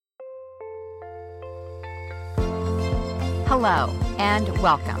Hello, and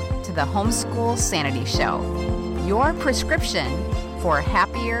welcome to the Homeschool Sanity Show, your prescription for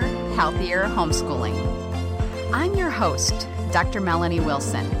happier, healthier homeschooling. I'm your host, Dr. Melanie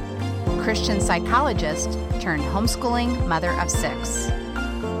Wilson, Christian psychologist turned homeschooling mother of 6.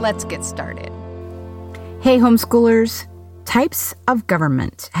 Let's get started. Hey, homeschoolers. Types of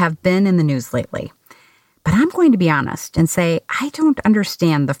government have been in the news lately, but I'm going to be honest and say I don't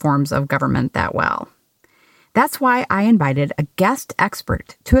understand the forms of government that well. That's why I invited a guest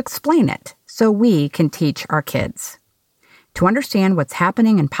expert to explain it so we can teach our kids. To understand what's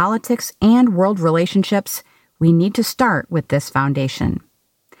happening in politics and world relationships, we need to start with this foundation.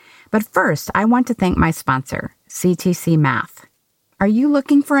 But first, I want to thank my sponsor, CTC Math. Are you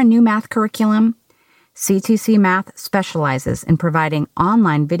looking for a new math curriculum? CTC Math specializes in providing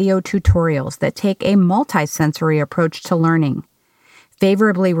online video tutorials that take a multi-sensory approach to learning.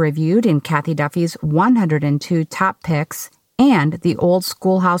 Favorably reviewed in Kathy Duffy's 102 Top Picks and the Old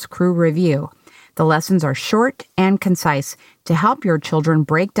Schoolhouse Crew Review, the lessons are short and concise to help your children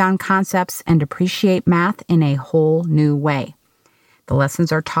break down concepts and appreciate math in a whole new way. The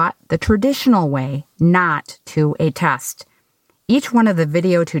lessons are taught the traditional way, not to a test. Each one of the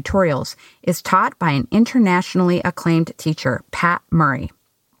video tutorials is taught by an internationally acclaimed teacher, Pat Murray,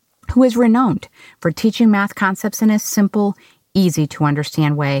 who is renowned for teaching math concepts in a simple,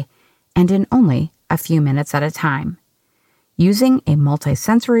 easy-to-understand way, and in only a few minutes at a time. Using a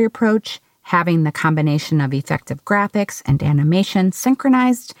multi-sensory approach, having the combination of effective graphics and animation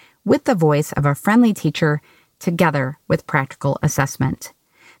synchronized with the voice of a friendly teacher together with practical assessment.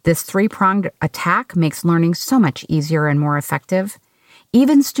 This three-pronged attack makes learning so much easier and more effective.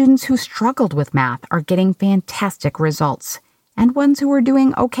 Even students who struggled with math are getting fantastic results, and ones who were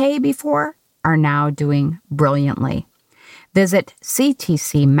doing okay before are now doing brilliantly. Visit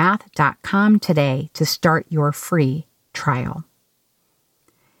ctcmath.com today to start your free trial.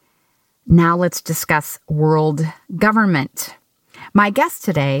 Now let's discuss world government. My guest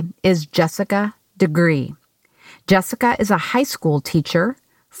today is Jessica Degree. Jessica is a high school teacher,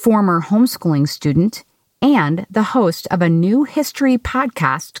 former homeschooling student, and the host of a new history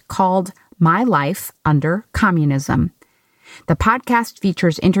podcast called My Life Under Communism. The podcast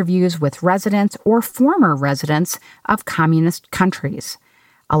features interviews with residents or former residents of communist countries,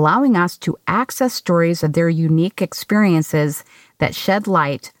 allowing us to access stories of their unique experiences that shed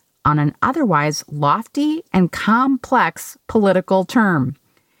light on an otherwise lofty and complex political term.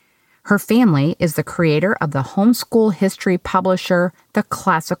 Her family is the creator of the homeschool history publisher, The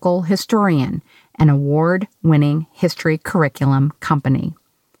Classical Historian, an award-winning history curriculum company.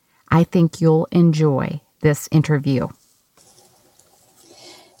 I think you'll enjoy this interview.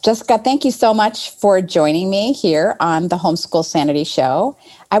 Jessica, thank you so much for joining me here on the Homeschool Sanity Show.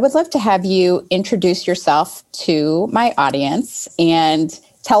 I would love to have you introduce yourself to my audience and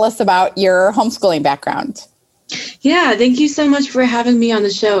tell us about your homeschooling background. Yeah, thank you so much for having me on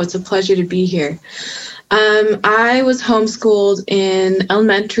the show. It's a pleasure to be here. I was homeschooled in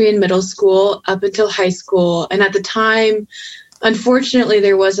elementary and middle school up until high school. And at the time, unfortunately,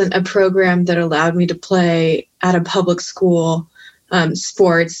 there wasn't a program that allowed me to play at a public school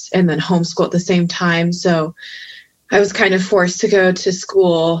sports and then homeschool at the same time. So I was kind of forced to go to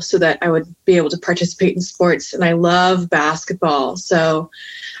school so that I would be able to participate in sports. And I love basketball. So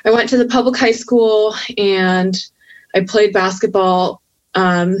I went to the public high school and I played basketball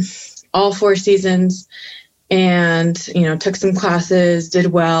all 4 seasons and, took some classes,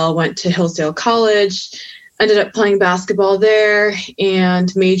 did well, went to Hillsdale College, ended up playing basketball there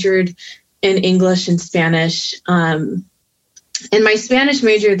and majored in English and Spanish. And my Spanish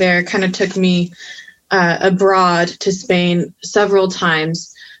major there kind of took me abroad to Spain several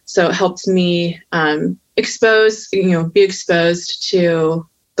times. So it helped me be exposed to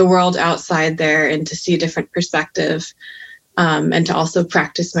the world outside there and to see a different perspective and to also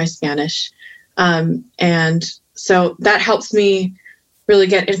practice my Spanish. And so that helps me really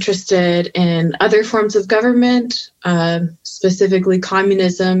get interested in other forms of government, specifically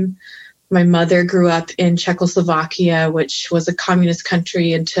communism. My mother grew up in Czechoslovakia, which was a communist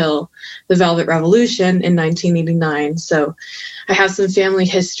country until the Velvet Revolution in 1989. So I have some family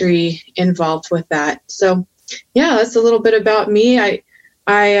history involved with that. So yeah, that's a little bit about me. I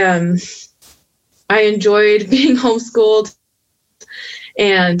enjoyed being homeschooled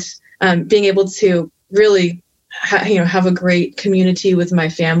and being able to really have a great community with my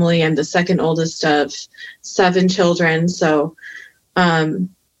family. I'm the second oldest of 7 children. So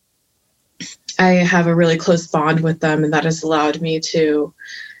I have a really close bond with them, and that has allowed me to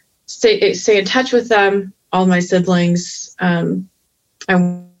stay in touch with them, all my siblings. I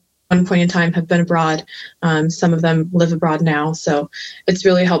one point in time have been abroad. Some of them live abroad now. So it's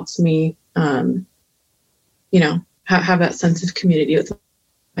really helped me, have that sense of community with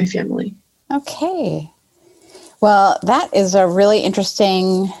my family. Okay. Well, that is a really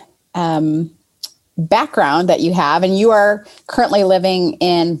interesting background that you have. And you are currently living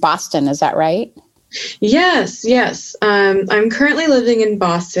in Boston. Is that right? Yes. I'm currently living in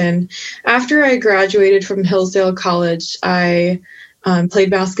Boston. After I graduated from Hillsdale College, I played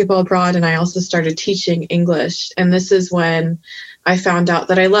basketball abroad, and I also started teaching English. And this is when I found out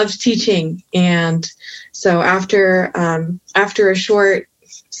that I loved teaching. And so after a short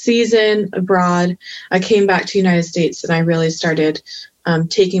season abroad, I came back to the United States, and I really started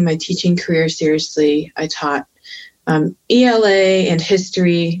taking my teaching career seriously. I taught ELA and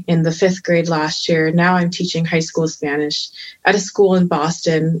history in the 5th grade last year. Now I'm teaching high school Spanish at a school in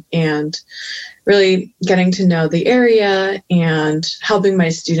Boston, and really getting to know the area and helping my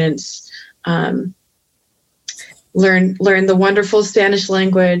students learn the wonderful Spanish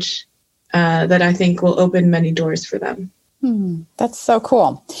language that I think will open many doors for them. That's so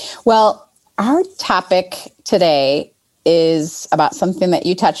cool. Well, our topic today is about something that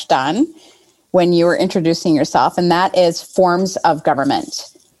you touched on when you were introducing yourself, and that is forms of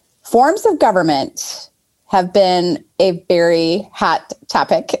government. Forms of government have been a very hot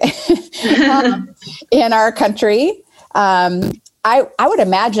topic in our country. I would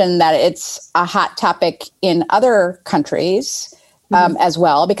imagine that it's a hot topic in other countries as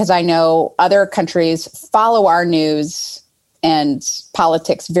well, because I know other countries follow our news and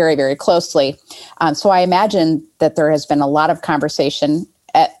politics very, very closely. So I imagine that there has been a lot of conversation,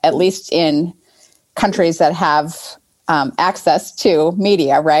 at least in countries that have access to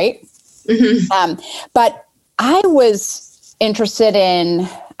media, right? But I was interested in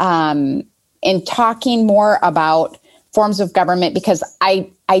talking more about forms of government, because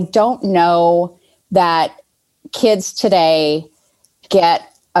I don't know that kids today get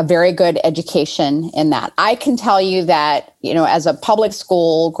a very good education in that. I can tell you that, as a public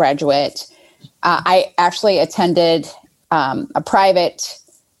school graduate, I actually attended a private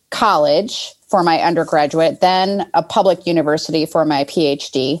college for my undergraduate, then a public university for my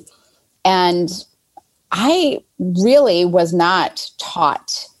PhD. And I really was not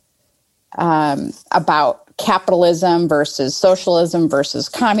taught about capitalism versus socialism versus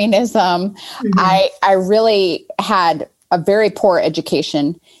communism. I really had a very poor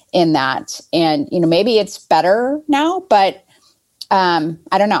education in that. And, maybe it's better now, but I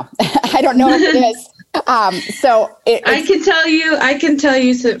don't know. I don't know if it is. I can tell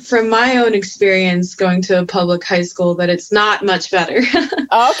you from my own experience going to a public high school that it's not much better. Okay.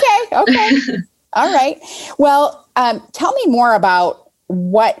 All right. Well, tell me more about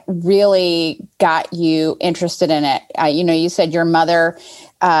what really got you interested in it. You said your mother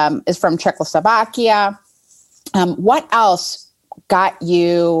is from Czechoslovakia. What else got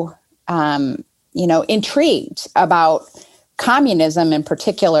you, intrigued about communism in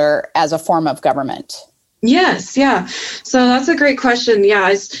particular as a form of government? Yes. Yeah. So that's a great question. Yeah.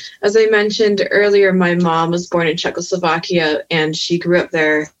 As I mentioned earlier, my mom was born in Czechoslovakia, and she grew up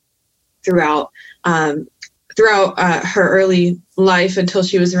there throughout her early life until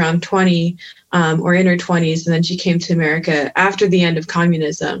she was around 20 or in her 20s. And then she came to America after the end of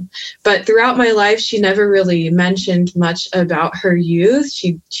communism. But throughout my life, she never really mentioned much about her youth.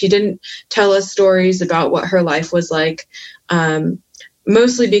 She didn't tell us stories about what her life was like,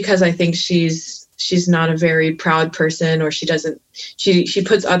 mostly because I think she's not a very proud person, or she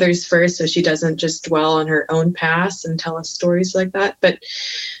puts others first, so she doesn't just dwell on her own past and tell us stories like that. But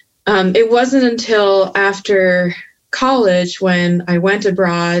it wasn't until after college, when I went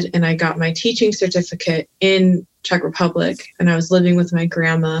abroad and I got my teaching certificate in Czech Republic, and I was living with my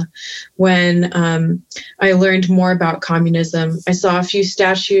grandma, when I learned more about communism. I saw a few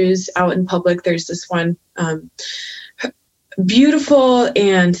statues out in public. There's this one beautiful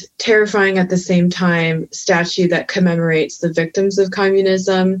and terrifying at the same time statue that commemorates the victims of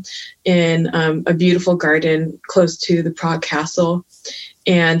communism in a beautiful garden close to the Prague Castle.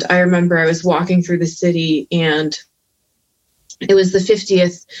 And I remember I was walking through the city, and it was the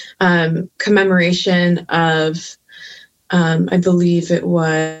 50th commemoration of, I believe it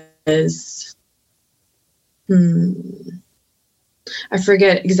was, I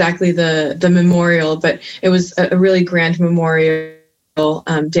forget exactly the memorial, but it was a really grand memorial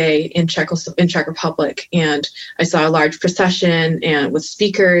day in Czech Republic, and I saw a large procession and with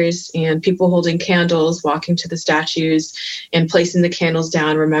speakers and people holding candles, walking to the statues and placing the candles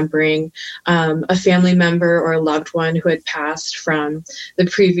down, remembering a family member or a loved one who had passed from the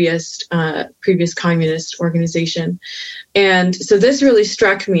previous communist organization. And so this really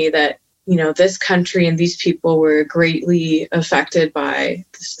struck me that, you know, this country and these people were greatly affected by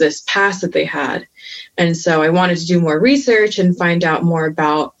this past that they had. And so I wanted to do more research and find out more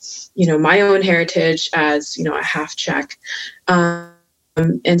about, you know, my own heritage as, you know, a half Czech.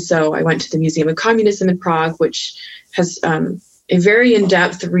 And so I went to the Museum of Communism in Prague, which has a very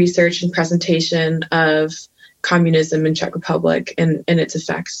in-depth research and presentation of communism in Czech Republic and its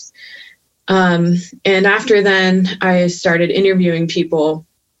effects. And after then, I started interviewing people.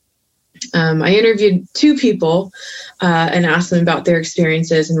 I interviewed 2 people and asked them about their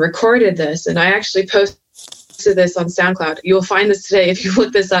experiences and recorded this. And I actually posted this on SoundCloud. You'll find this today if you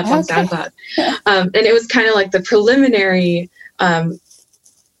look this up on SoundCloud. And it was kind of like the preliminary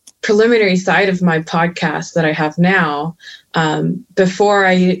side of my podcast that I have now, before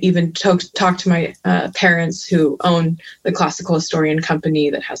I even talked to my parents who own the classical historian company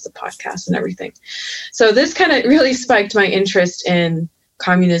that has the podcast and everything. So this kind of really spiked my interest in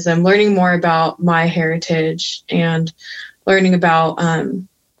communism, learning more about my heritage and learning about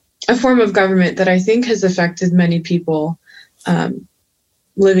a form of government that I think has affected many people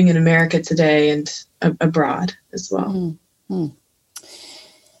living in America today and abroad as well. Mm-hmm.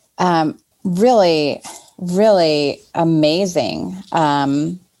 Really, really amazing.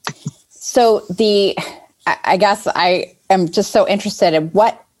 So I guess I am just so interested in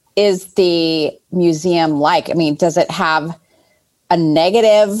what is the museum like? I mean, does it have a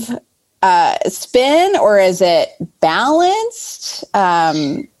negative spin, or is it balanced?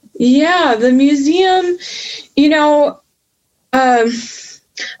 Yeah, the museum, you know,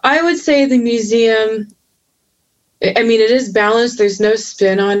 I would say the museum, I mean, it is balanced. There's no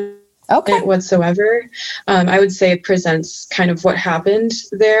spin on it whatsoever. I would say it presents kind of what happened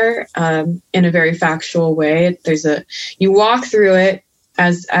there in a very factual way. You walk through it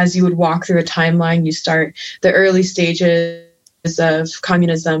as you would walk through a timeline. You start the early stages of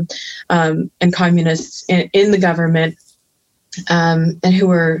communism and communists in the government, and who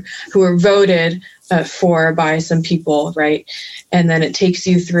were voted for by some people, right? And then it takes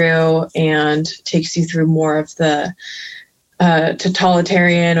you through more of the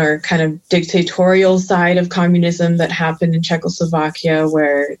totalitarian or kind of dictatorial side of communism that happened in Czechoslovakia,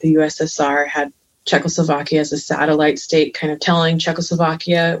 where the USSR had Czechoslovakia as a satellite state, kind of telling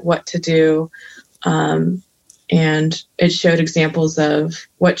Czechoslovakia what to do. And it showed examples of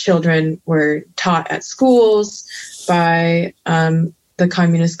what children were taught at schools by the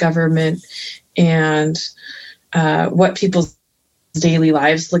communist government, and what people's daily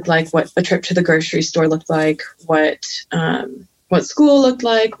lives looked like, what a trip to the grocery store looked like, what school looked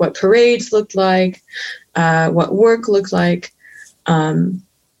like, what parades looked like, what work looked like.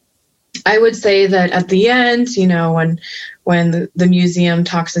 I would say that at the end, you know, when the museum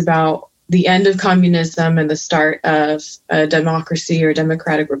talks about the end of communism and the start of a democracy or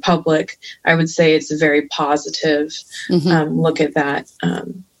democratic republic, I would say it's a very positive look at that.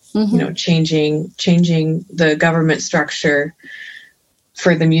 You know, changing the government structure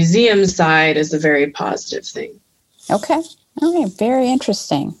for the museum side is a very positive thing. Okay, very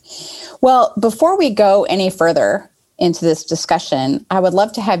interesting. Well, before we go any further into this discussion, I would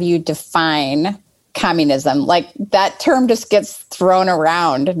love to have you define communism. Like, that term just gets thrown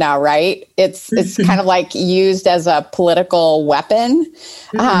around now, right? It's kind of like used as a political weapon.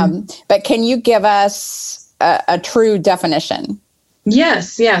 But can you give us a true definition?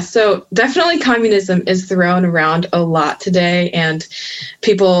 Yes. So definitely communism is thrown around a lot today, and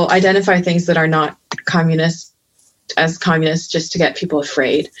people identify things that are not communist as communists just to get people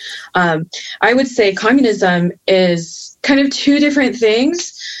afraid. I would say communism is kind of 2 different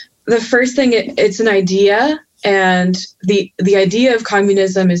things. The first thing, it's an idea, and the idea of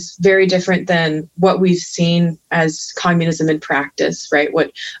communism is very different than what we've seen as communism in practice, right?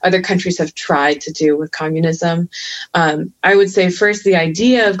 What other countries have tried to do with communism. I would say first, the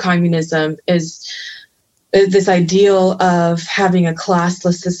idea of communism is this ideal of having a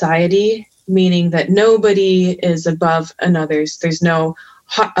classless society, meaning that nobody is above another's. There's no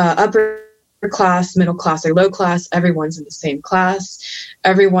upper class, middle class, or low class. Everyone's in the same class.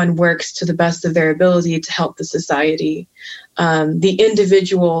 Everyone works to the best of their ability to help the society. The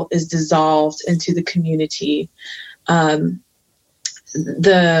individual is dissolved into the community.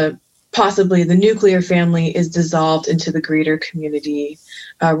 The possibly the nuclear family is dissolved into the greater community.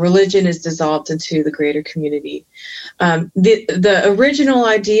 Religion is dissolved into the greater community. The original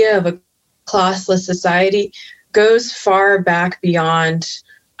idea of a classless society goes far back beyond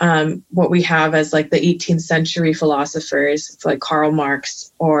what we have as like the 18th century philosophers like Karl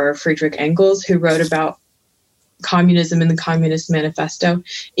Marx or Friedrich Engels, who wrote about communism in the Communist Manifesto.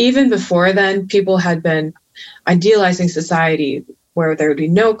 Even before then, people had been idealizing society where there would be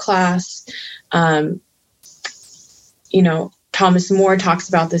no class. Thomas More talks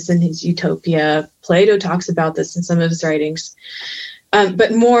about this in his Utopia. Plato talks about this in some of his writings.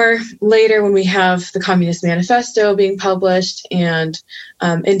 But more later, when we have the Communist Manifesto being published and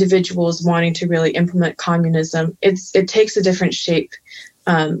individuals wanting to really implement communism, it takes a different shape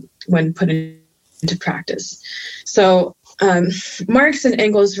when put into practice. So Marx and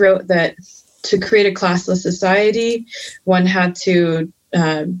Engels wrote that to create a classless society, one had to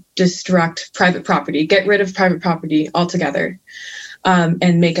destruct private property, get rid of private property altogether,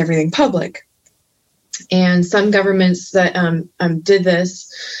 and make everything public. And some governments that did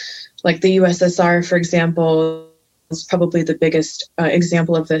this, like the USSR, for example, is probably the biggest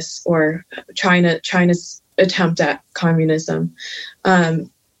example of this, or China's attempt at communism.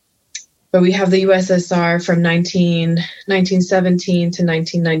 But we have the USSR from 1917 to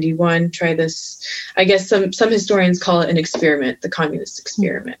 1991. Try this. I guess some historians call it an experiment, the communist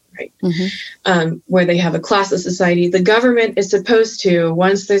experiment, right? Mm-hmm. Where they have a classless society. The government is supposed to,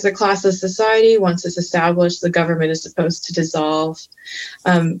 once there's a classless society, once it's established, the government is supposed to dissolve.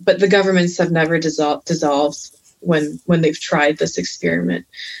 But the governments have never dissolved when they've tried this experiment.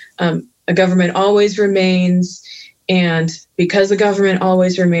 A government always remains. And because the government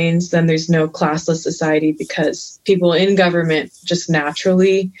always remains, then there's no classless society, because people in government just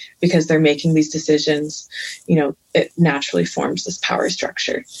naturally, because they're making these decisions, it naturally forms this power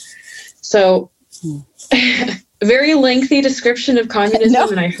structure. So a very lengthy description of communism, no.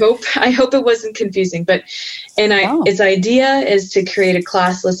 And I hope it wasn't confusing. But its idea is to create a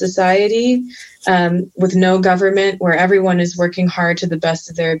classless society with no government, where everyone is working hard to the best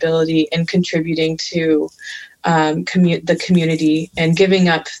of their ability and contributing to the community and giving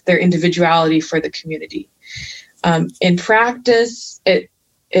up their individuality for the community. In practice,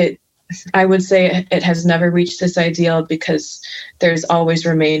 I would say it has never reached this ideal, because there's always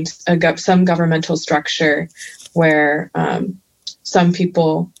remained some governmental structure where some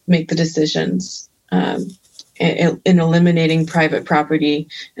people make the decisions in eliminating private property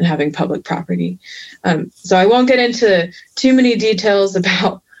and having public property. So I won't get into too many details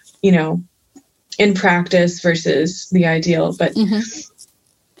about, in practice versus the ideal, but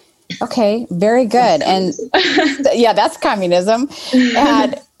okay, very good. And yeah, that's communism.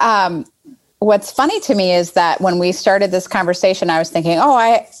 And what's funny to me is that when we started this conversation, I was thinking,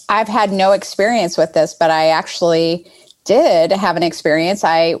 I've had no experience with this, but I actually did have an experience.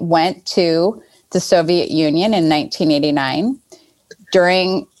 I went to the Soviet Union in 1989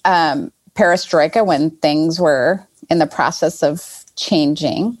 during perestroika, when things were in the process of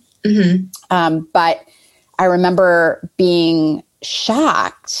changing. Mm-hmm. But I remember being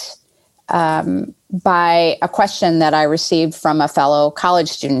shocked by a question that I received from a fellow college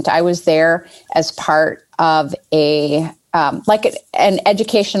student. I was there as part of an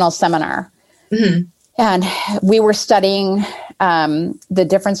educational seminar. Mm-hmm. And we were studying the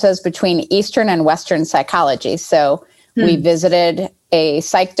differences between Eastern and Western psychology. So we visited a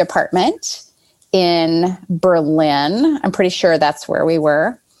psych department in Berlin. I'm pretty sure that's where we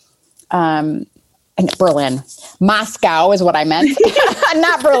were. In Berlin. Moscow is what I meant.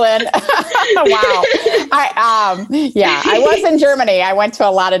 Not Berlin. Wow. I was in Germany. I went to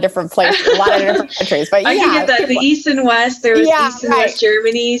a lot of different places, a lot of different countries. But I can get that. The East and West. There was East and West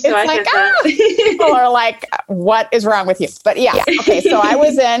Germany. So I get that. People are like, what is wrong with you? But okay. So I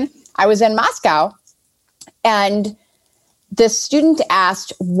was in Moscow, and the student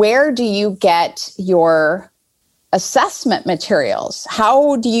asked, where do you get your assessment materials?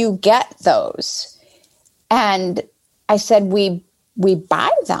 How do you get those? And I said, we buy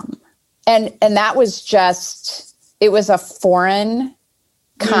them. And that was it was a foreign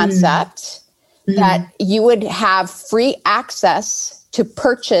concept that you would have free access to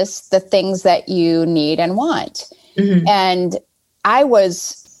purchase the things that you need and want. Mm-hmm. And I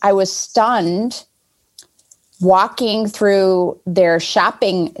was stunned walking through their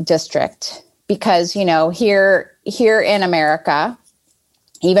shopping district, because, here in America,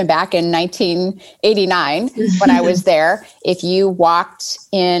 even back in 1989, when I was there, if you walked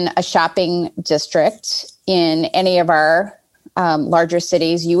in a shopping district in any of our larger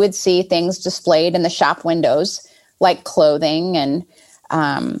cities, you would see things displayed in the shop windows, like clothing and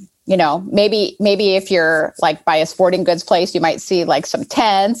maybe if you're like by a sporting goods place, you might see like some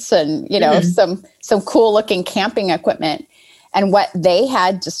tents and, some cool looking camping equipment. And what they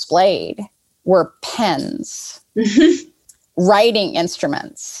had displayed were pens, writing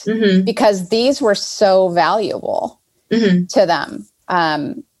instruments, because these were so valuable to them.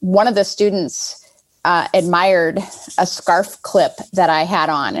 One of the students admired a scarf clip that I had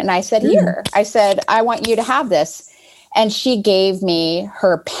on. And I said, here, I want you to have this. And she gave me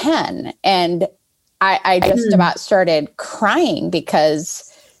her pen. And I just about started crying,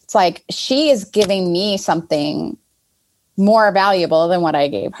 because it's like, she is giving me something more valuable than what I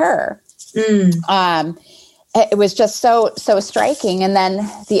gave her. It was just so striking. And then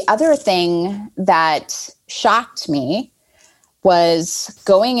the other thing that shocked me was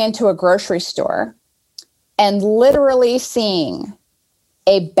going into a grocery store and literally seeing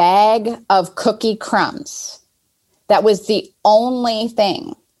a bag of cookie crumbs. That was the only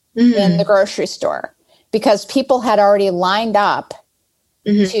thing in the grocery store, because people had already lined up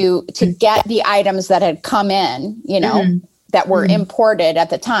to get the items that had come in, that were imported at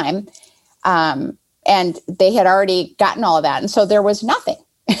the time. And they had already gotten all of that. And so there was nothing,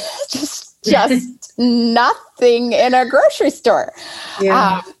 just nothing in a grocery store.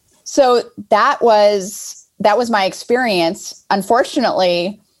 Yeah. So that was my experience.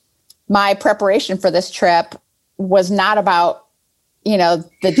 Unfortunately, my preparation for this trip was not about,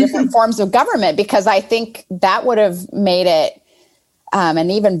 the different forms of government, because I think that would have made it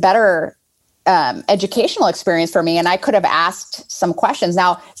an even better educational experience for me. And I could have asked some questions.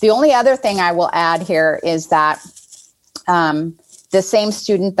 Now, the only other thing I will add here is that the same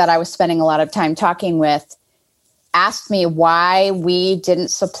student that I was spending a lot of time talking with asked me why we didn't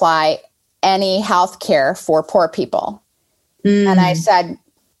supply any health care for poor people. And I said,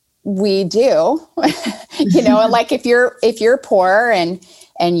 we do, like if you're poor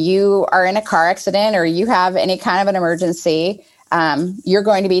and you are in a car accident or you have any kind of an emergency, you're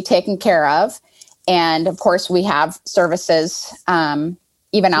going to be taken care of. And of course we have services,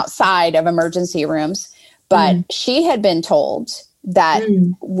 even outside of emergency rooms, but she had been told that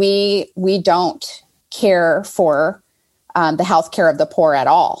we don't care for the healthcare of the poor at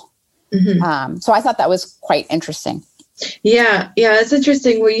all. So I thought that was quite interesting. Yeah, it's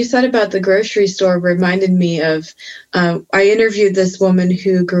interesting. What you said about the grocery store reminded me of, I interviewed this woman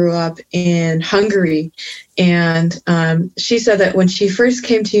who grew up in Hungary, and she said that when she first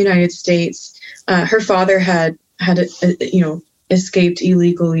came to the United States, her father had escaped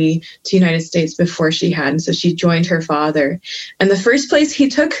illegally to the United States before she had, and so she joined her father. And the first place he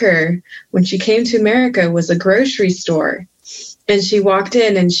took her when she came to America was a grocery store. And she walked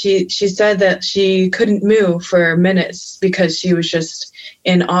in and she said that she couldn't move for minutes because she was just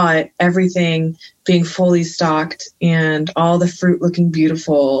in awe at everything being fully stocked and all the fruit looking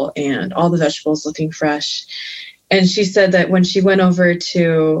beautiful and all the vegetables looking fresh. And she said that when she went over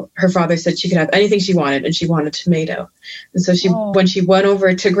to, her father said she could have anything she wanted, and she wanted tomato. And so when she went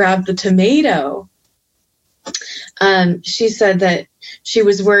over to grab the tomato, she said that she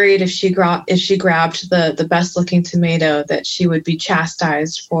was worried if she grabbed the best looking tomato, that she would be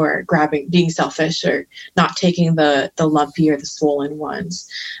chastised for being selfish or not taking the lumpy or the swollen ones.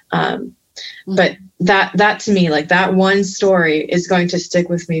 But that to me, like that one story is going to stick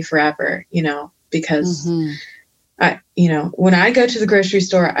with me forever, because when I go to the grocery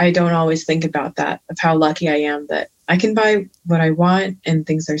store, I don't always think about that, of how lucky I am that I can buy what I want and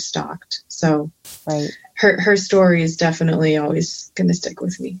things are stocked. So right. Her story is definitely always going to stick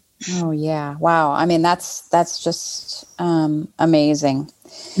with me. Oh yeah. Wow. I mean, that's just amazing.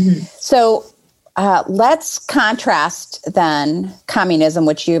 So let's contrast then communism,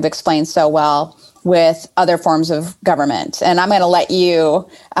 which you've explained so well, with other forms of government. And I'm going to let you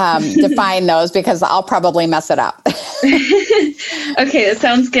define those, because I'll probably mess it up. Okay, that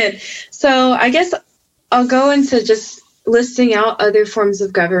sounds good. So I guess I'll go into just listing out other forms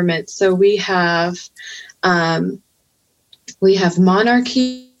of government. So we have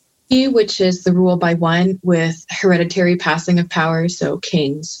monarchy, which is the rule by one with hereditary passing of power, so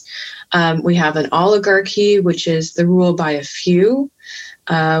kings. We have an oligarchy, which is the rule by a few.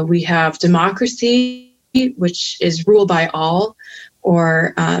 We have democracy, which is rule by all,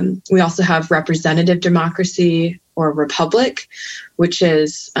 or we also have representative democracy or republic, which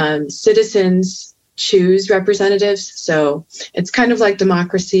is citizens choose representatives. So it's kind of like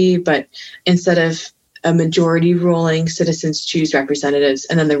democracy, but instead of a majority ruling, citizens choose representatives,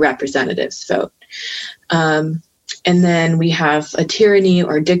 and then the representatives vote. And then we have a tyranny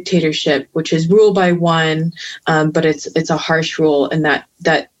or dictatorship, which is rule by one, but it's a harsh rule, and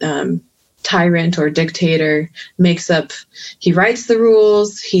that tyrant or dictator he writes the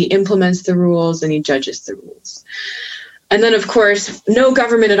rules, he implements the rules, and he judges the rules. And then, of course, no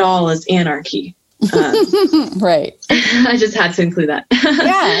government at all is anarchy. Right. I just had to include that.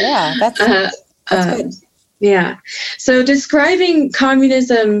 Yeah. That's good. Yeah. So describing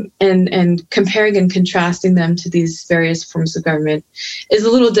communism and comparing and contrasting them to these various forms of government is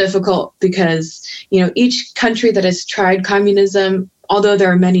a little difficult because, each country that has tried communism, although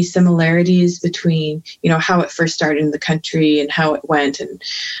there are many similarities between, how it first started in the country and how it went and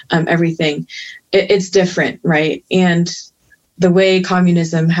everything, it's different, right? And the way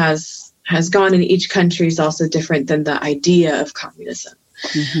communism has gone in each country is also different than the idea of communism.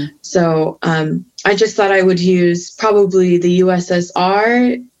 Mm-hmm. So I just thought I would use probably the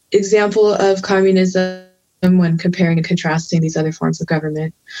USSR example of communism when comparing and contrasting these other forms of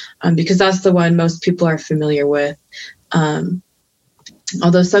government, because that's the one most people are familiar with.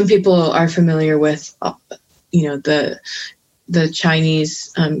 Although some people are familiar with, the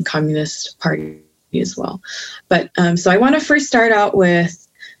Chinese Communist Party as well. But so I want to first start out with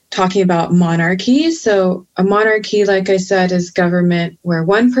talking about monarchy. So a monarchy, like I said, is government where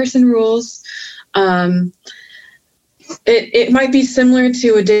one person rules. It might be similar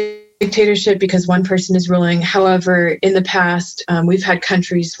to a dictatorship because one person is ruling. However, in the past, we've had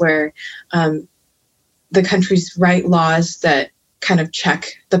countries where the countries write laws that kind of check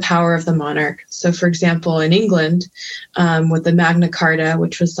the power of the monarch. So, for example, in England, with the Magna Carta,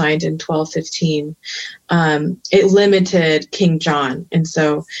 which was signed in 1215, it limited King John. And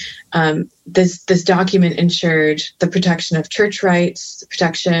so this document ensured the protection of church rights, the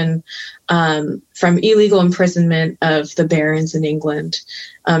protection from illegal imprisonment of the barons in England,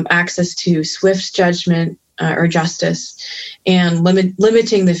 access to swift judgment or justice, and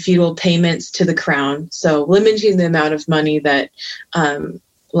limiting the feudal payments to the crown. So limiting the amount of money that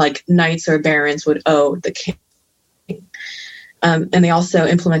like knights or barons would owe the king. And they also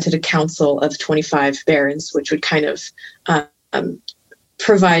implemented a council of 25 barons, which would kind of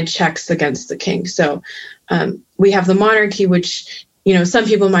provide checks against the king. So we have the monarchy, which, some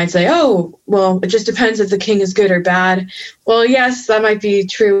people might say, oh, well, it just depends if the king is good or bad. Well, yes, that might be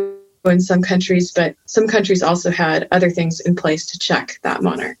true in some countries, but some countries also had other things in place to check that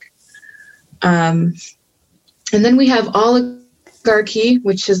monarch. And then we have oligarchy,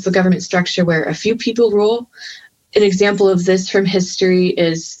 which is the government structure where a few people rule. An example of this from history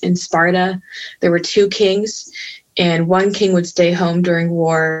is in Sparta. There were two kings, and one king would stay home during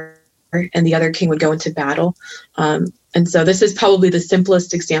war, and the other king would go into battle. And so this is probably the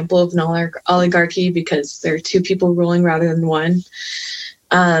simplest example of an oligarchy because there are two people ruling rather than one.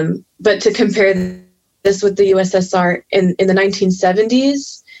 But to compare this with the USSR, in the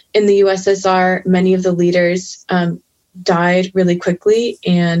 1970s, in the USSR, many of the leaders died really quickly,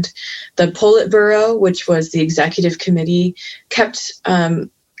 and the Politburo, which was the executive committee, kept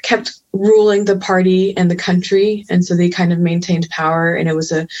ruling the party and the country, and so they kind of maintained power, and it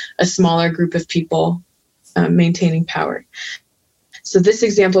was a smaller group of people maintaining power. So this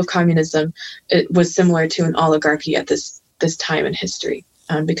example of communism, it was similar to an oligarchy at this time in history.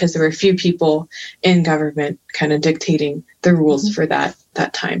 Because there were a few people in government kind of dictating the rules for that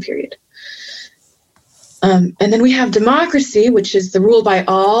time period. And then we have democracy, which is the rule by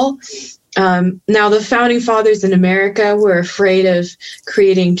all. Now, the founding fathers in America were afraid of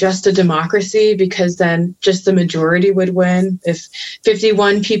creating just a democracy because then just the majority would win. If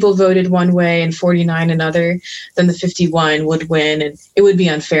 51 people voted one way and 49 another, then the 51 would win, and it would be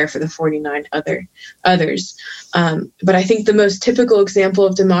unfair for the 49 others. But I think the most typical example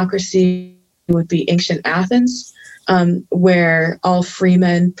of democracy would be ancient Athens, where all free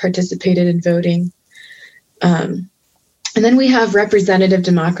men participated in voting. And then we have representative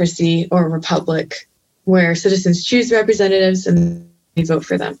democracy or republic, where citizens choose representatives and they vote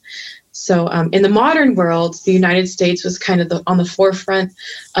for them. So in the modern world, the United States was kind of on the forefront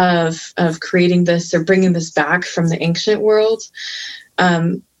of creating this or bringing this back from the ancient world,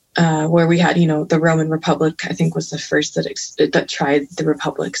 where we had, the Roman Republic, I think, was the first that tried the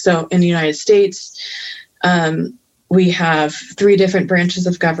republic. So in the United States, we have 3 different branches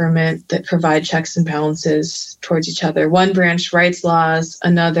of government that provide checks and balances towards each other. One branch writes laws,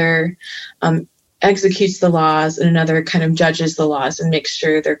 another executes the laws, and another kind of judges the laws and makes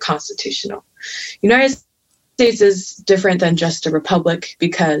sure they're constitutional. United States is different than just a republic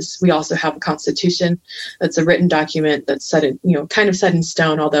because we also have a constitution that's a written document that's set in, kind of set in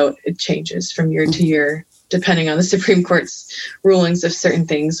stone, although it changes from year to year depending on the Supreme Court's rulings of certain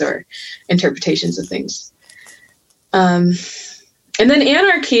things or interpretations of things. And And then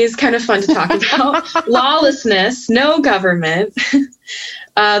anarchy is kind of fun to talk about. Lawlessness, no government.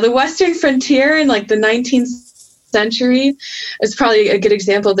 The Western frontier in like the 19th century is probably a good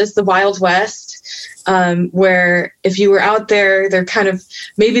example of this, the Wild West, where if you were out there,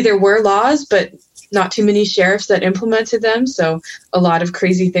 maybe there were laws, but not too many sheriffs that implemented them. So a lot of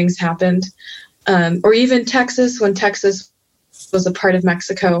crazy things happened. Or even Texas, when Texas was a part of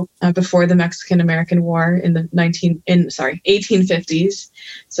Mexico before the Mexican-American War in the 1850s.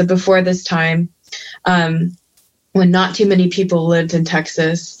 So before this time, when not too many people lived in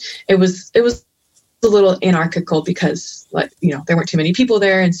Texas, it was a little anarchical because, there weren't too many people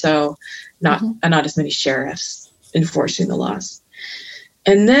there, and so not as many sheriffs enforcing the laws.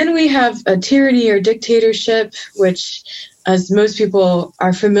 And then we have a tyranny or dictatorship, which, as most people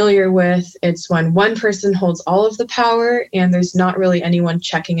are familiar with, it's when one person holds all of the power and there's not really anyone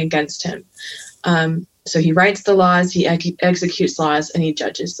checking against him. So he writes the laws, he executes laws, and he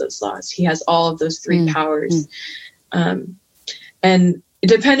judges those laws. He has all of those three powers. And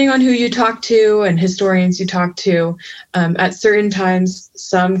depending on who you talk to and historians you talk to, at certain times,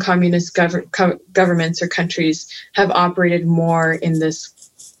 some communist governments or countries have operated more in this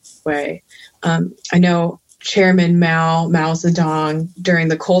way. I know Chairman Mao Zedong, during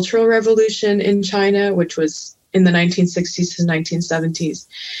the Cultural Revolution in China, which was in the 1960s to 1970s,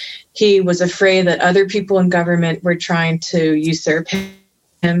 he was afraid that other people in government were trying to usurp him.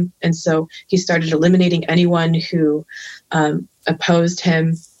 And so he started eliminating anyone who opposed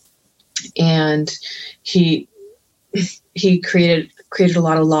him. And he created a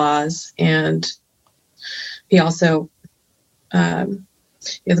lot of laws. And he also,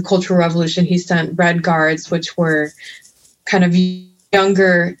 the Cultural Revolution, he sent Red Guards, which were kind of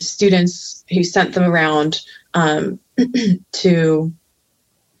younger students. He sent them around to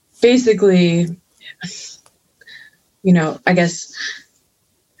basically, I guess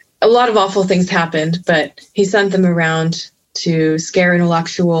a lot of awful things happened, but he sent them around to scare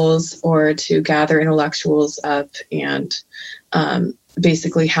intellectuals or to gather intellectuals up and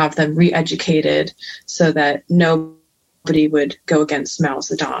basically have them re-educated so that nobody would go against Mao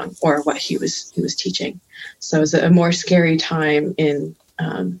Zedong or what he was teaching. So it was a more scary time in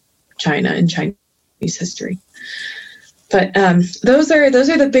China, in Chinese history. But those are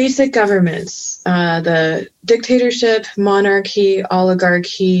the basic governments: the dictatorship, monarchy,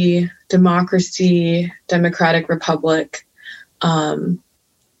 oligarchy, democracy, democratic republic, and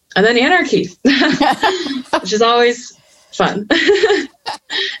then anarchy, which is always fun,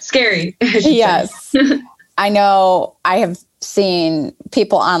 scary. Yes, I know. I have seen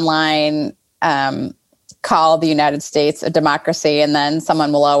people online call the United States a democracy, and then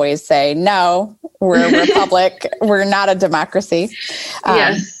someone will always say, no, we're a republic. We're not a democracy.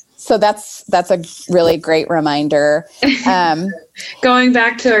 Yes. So that's a really great reminder. Going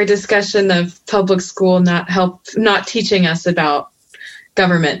back to our discussion of public school not teaching us about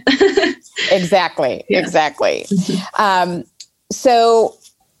government. Exactly. Yeah. Exactly. So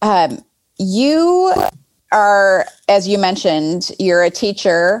you are, as you mentioned, you're a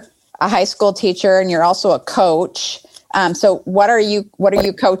teacher, a high school teacher, and you're also a coach. So what are you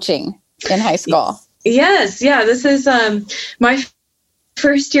coaching in high school? Yes. Yeah. This is my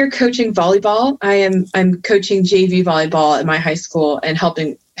first year coaching volleyball. I'm coaching JV volleyball at my high school and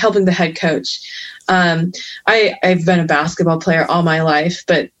helping the head coach. I've been a basketball player all my life,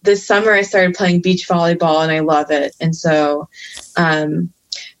 but this summer I started playing beach volleyball and I love it. And so,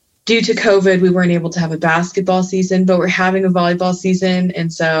 due to COVID, we weren't able to have a basketball season, but we're having a volleyball season.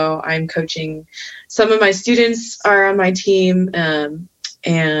 And so I'm coaching. Some of my students are on my team, and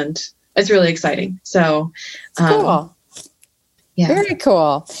it's really exciting. So, cool. Yeah. Very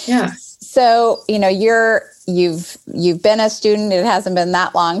cool. Yeah. So, you've been a student. It hasn't been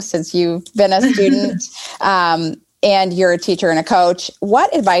that long since you've been a student, and you're a teacher and a coach.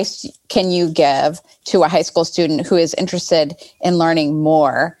 What advice can you give to a high school student who is interested in learning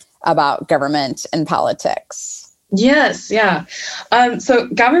more about government and politics? Yes. Yeah. So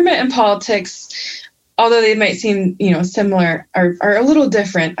government and politics, although they might seem, similar, are a little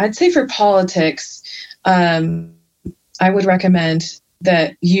different. I'd say for politics, I would recommend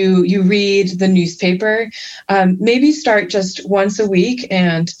that you read the newspaper. Maybe start just once a week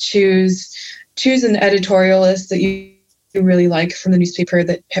and choose an editorialist that you really like from the newspaper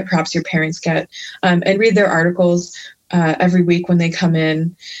that perhaps your parents get, and read their articles every week when they come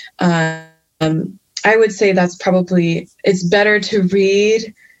in. I would say it's better to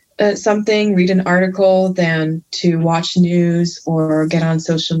read something, read an article, than to watch news or get on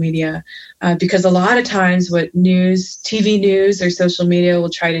social media. Because a lot of times what TV news or social media will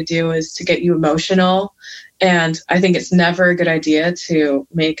try to do is to get you emotional. And I think it's never a good idea to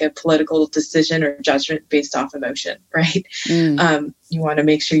make a political decision or judgment based off emotion, right? You want to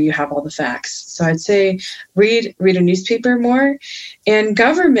make sure you have all the facts. So I'd say read a newspaper more. And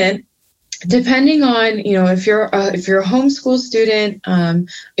government, depending on, if you're a homeschool student,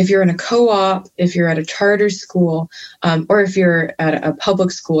 if you're in a co-op, if you're at a charter school, or if you're at a public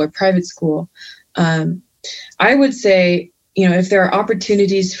school or private school, I would say, if there are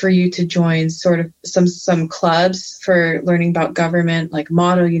opportunities for you to join sort of some clubs for learning about government, like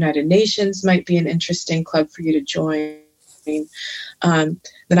Model United Nations might be an interesting club for you to join, then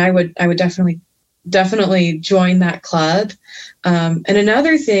I would definitely join that club. And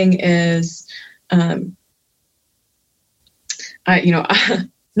another thing is,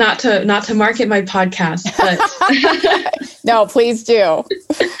 not to market my podcast, but no, please do.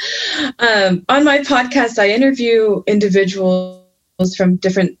 On my podcast, I interview individuals from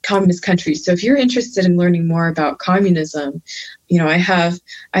different communist countries. So if you're interested in learning more about communism, I have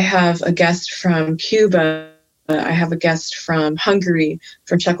a guest from Cuba. I have a guest from Hungary,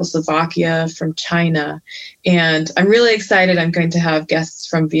 from Czechoslovakia, from China, and I'm really excited. I'm going to have guests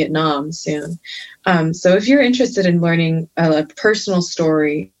from Vietnam soon. So if you're interested in learning a personal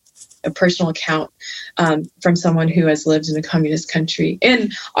story, a personal account from someone who has lived in a communist country,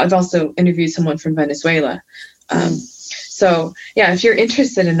 and I've also interviewed someone from Venezuela. So yeah, if you're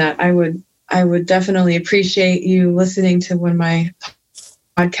interested in that, I would definitely appreciate you listening to one of my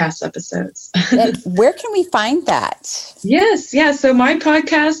podcast episodes. And where can we find that? Yes. Yeah. So my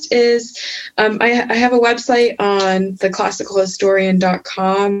podcast is, I have a website on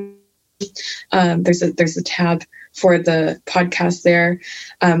theclassicalhistorian.com. There's a tab for the podcast there.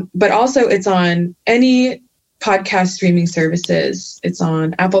 But also it's on any podcast streaming services. It's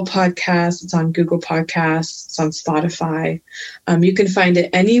on Apple Podcasts, it's on Google Podcasts, it's on Spotify. You can find it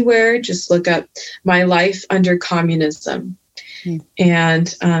anywhere. Just look up My Life Under Communism.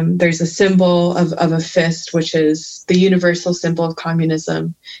 And there's a symbol of a fist, which is the universal symbol of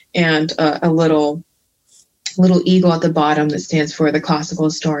communism, and a little eagle at the bottom that stands for the Classical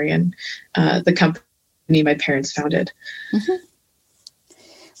Historian, the company my parents founded. Mm-hmm.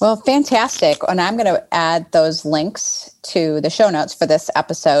 Well, fantastic. And I'm going to add those links to the show notes for this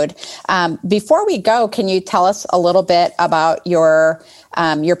episode. Before we go, can you tell us a little bit about your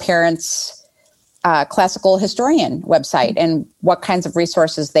parents' classical historian website and what kinds of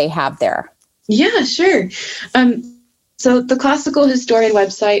resources they have there? Yeah, sure. So the Classical Historian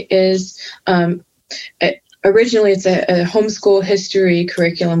website is, originally it's a homeschool history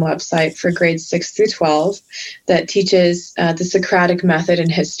curriculum website for grades 6 through 12 that teaches the Socratic method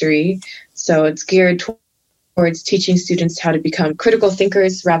in history. So it's geared towards teaching students how to become critical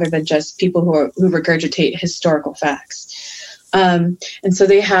thinkers rather than just people who regurgitate historical facts. And so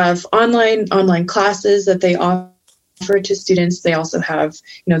they have online classes that they offer to students. They also have,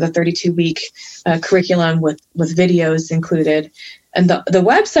 the 32-week curriculum with videos included. And the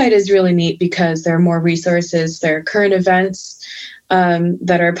website is really neat because there are more resources. There are current events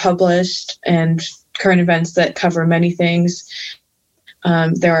that are published and current events that cover many things.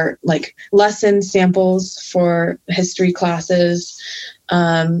 There are like lesson samples for history classes.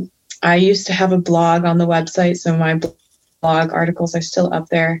 I used to have a blog on the website, so my blog articles are still up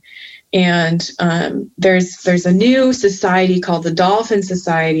there. And there's a new society called the Dolphin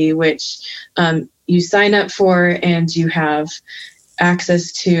Society, which you sign up for, and you have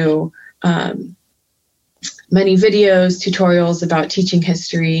access to many videos, tutorials about teaching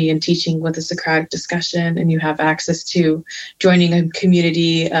history and teaching with a Socratic discussion. And you have access to joining a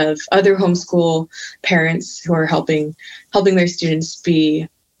community of other homeschool parents who are helping their students be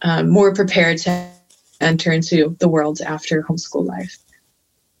more prepared to enter into the world after homeschool life.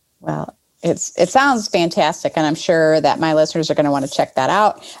 Well, it sounds fantastic, and I'm sure that my listeners are going to want to check that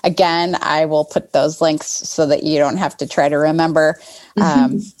out. Again, I will put those links so that you don't have to try to remember.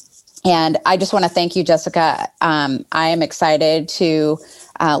 And I just want to thank you, Jessica. I am excited to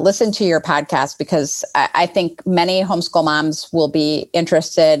listen to your podcast because I think many homeschool moms will be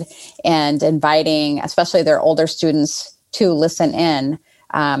interested in inviting, especially their older students, to listen in.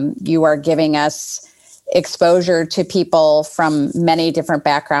 You are giving us exposure to people from many different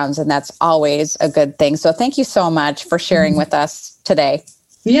backgrounds, and that's always a good thing. So thank you so much for sharing with us today.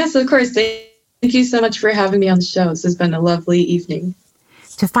 Yes, of course. Thank you so much for having me on the show. This has been a lovely evening.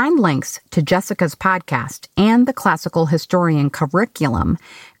 To find links to Jessica's podcast and the Classical Historian curriculum,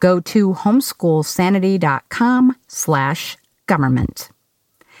 go to homeschoolsanity.com/government.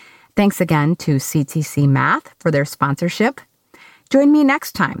 Thanks again to CTC Math for their sponsorship. Join me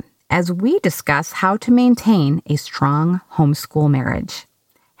next time as we discuss how to maintain a strong homeschool marriage.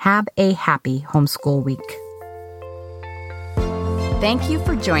 Have a happy homeschool week. Thank you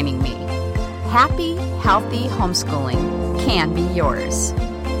for joining me. Happy, healthy homeschooling can be yours.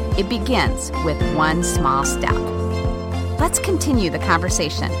 It begins with one small step. Let's continue the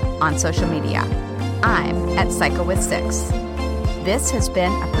conversation on social media. I'm at Cycle with Six. This has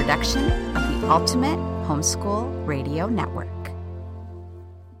been a production of the Ultimate Homeschool Radio Network.